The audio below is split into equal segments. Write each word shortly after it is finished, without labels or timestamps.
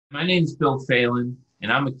My name is Bill Phelan,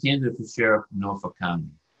 and I'm a candidate for sheriff in Norfolk County.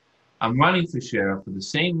 I'm running for sheriff for the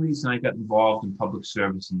same reason I got involved in public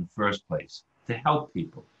service in the first place, to help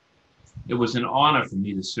people. It was an honor for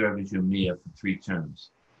me to serve as your mayor for 3 terms.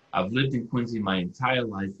 I've lived in Quincy my entire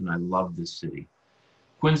life, and I love this city.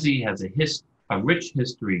 Quincy has a rich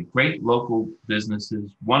history, great local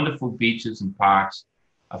businesses, wonderful beaches and parks,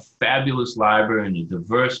 a fabulous library, and a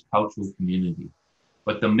diverse cultural community.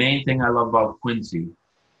 But the main thing I love about Quincy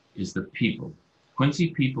is the people. Quincy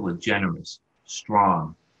people are generous,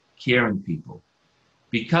 strong, caring people.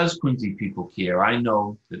 Because Quincy people care, I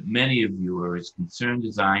know that many of you are as concerned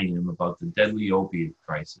as I am about the deadly opiate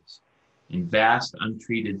crisis and vast,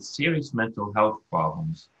 untreated, serious mental health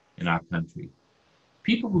problems in our country.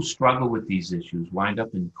 People who struggle with these issues wind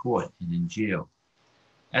up in court and in jail.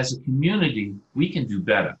 As a community, we can do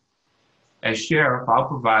better. As sheriff, I'll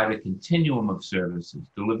provide a continuum of services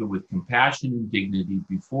delivered with compassion and dignity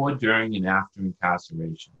before, during, and after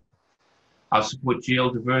incarceration. I'll support jail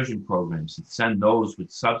diversion programs that send those with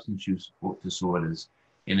substance use disorders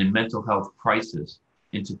and in mental health crisis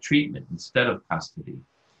into treatment instead of custody.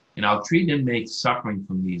 And I'll treat inmates suffering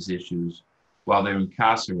from these issues while they're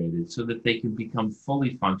incarcerated so that they can become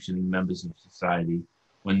fully functioning members of society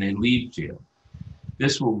when they leave jail.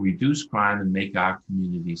 This will reduce crime and make our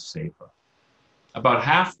communities safer. About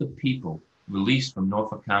half the people released from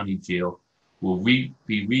Norfolk County Jail will be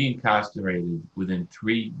reincarcerated within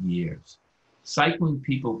 3 years. Cycling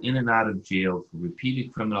people in and out of jail for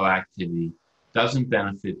repeated criminal activity doesn't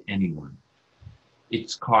benefit anyone.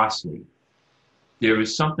 It's costly. There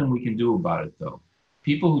is something we can do about it, though.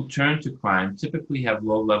 People who turn to crime typically have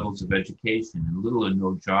low levels of education and little or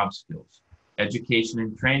no job skills. Education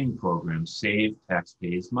and training programs save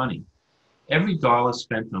taxpayers money. Every dollar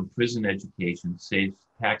spent on prison education saves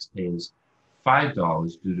taxpayers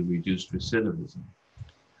 $5 due to reduced recidivism.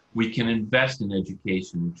 We can invest in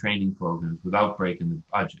education and training programs without breaking the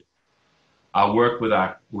budget. I'll work with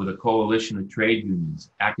a coalition of trade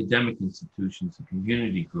unions, academic institutions, and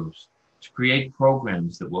community groups to create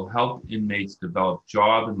programs that will help inmates develop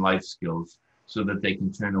job and life skills so that they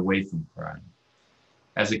can turn away from crime.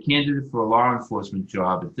 As a candidate for a law enforcement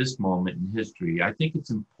job at this moment in history, I think it's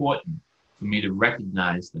important for me to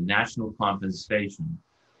recognize the national conversation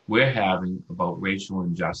we're having about racial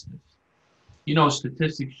injustice. You know,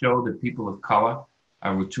 statistics show that people of color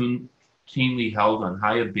are routinely held on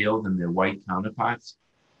higher bail than their white counterparts.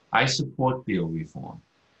 I support bail reform.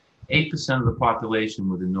 8% of the population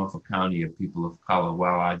within Norfolk County are people of color,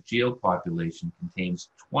 while our jail population contains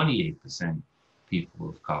 28% people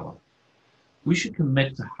of color. We should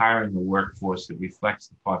commit to hiring a workforce that reflects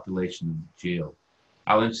the population of the jail.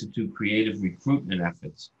 I'll institute creative recruitment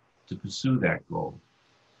efforts to pursue that goal.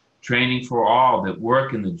 Training for all that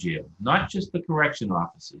work in the jail, not just the correction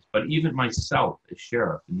officers, but even myself as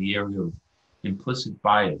sheriff in the area of implicit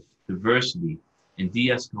bias, diversity, and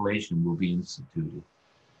de-escalation will be instituted.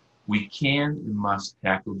 We can and must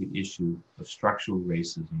tackle the issue of structural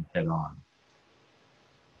racism head on.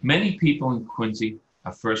 Many people in Quincy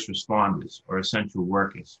are first responders or essential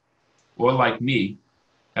workers, or like me,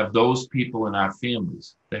 have those people in our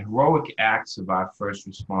families. The heroic acts of our first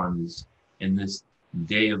responders in this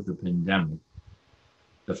day of the pandemic,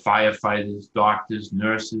 the firefighters, doctors,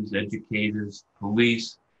 nurses, educators,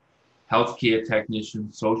 police, healthcare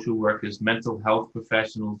technicians, social workers, mental health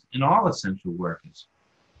professionals, and all essential workers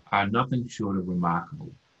are nothing short of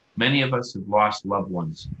remarkable. Many of us have lost loved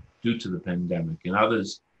ones due to the pandemic, and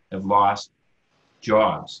others have lost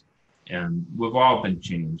jobs, and we've all been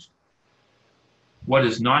changed. What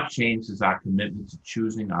has not changed is our commitment to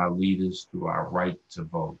choosing our leaders through our right to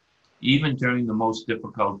vote. Even during the most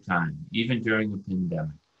difficult time, even during the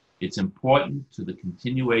pandemic, it's important to the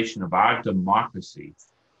continuation of our democracy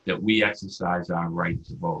that we exercise our right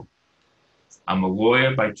to vote. I'm a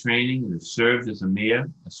lawyer by training and have served as a mayor,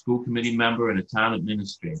 a school committee member, and a town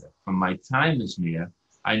administrator. From my time as mayor,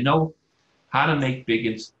 I know how to make big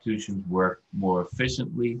institutions work more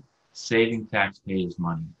efficiently, saving taxpayers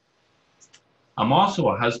money. I'm also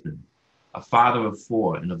a husband, a father of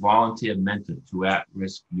 4, and a volunteer mentor to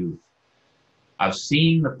at-risk youth. I've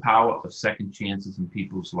seen the power of second chances in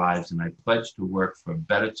people's lives, and I pledge to work for a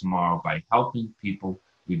better tomorrow by helping people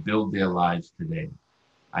rebuild their lives today.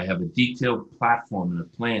 I have a detailed platform and a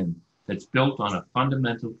plan that's built on a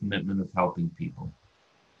fundamental commitment of helping people.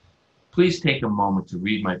 Please take a moment to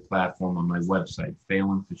read my platform on my website,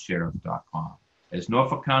 phelanforsheriff.com. As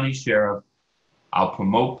Norfolk County Sheriff, I'll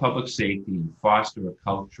promote public safety and foster a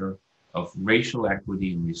culture of racial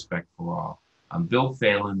equity and respect for all. I'm Bill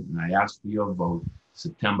Phelan, and I ask for your vote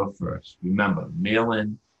September 1st. Remember, mail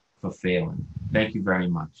in for Phelan. Thank you very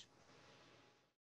much.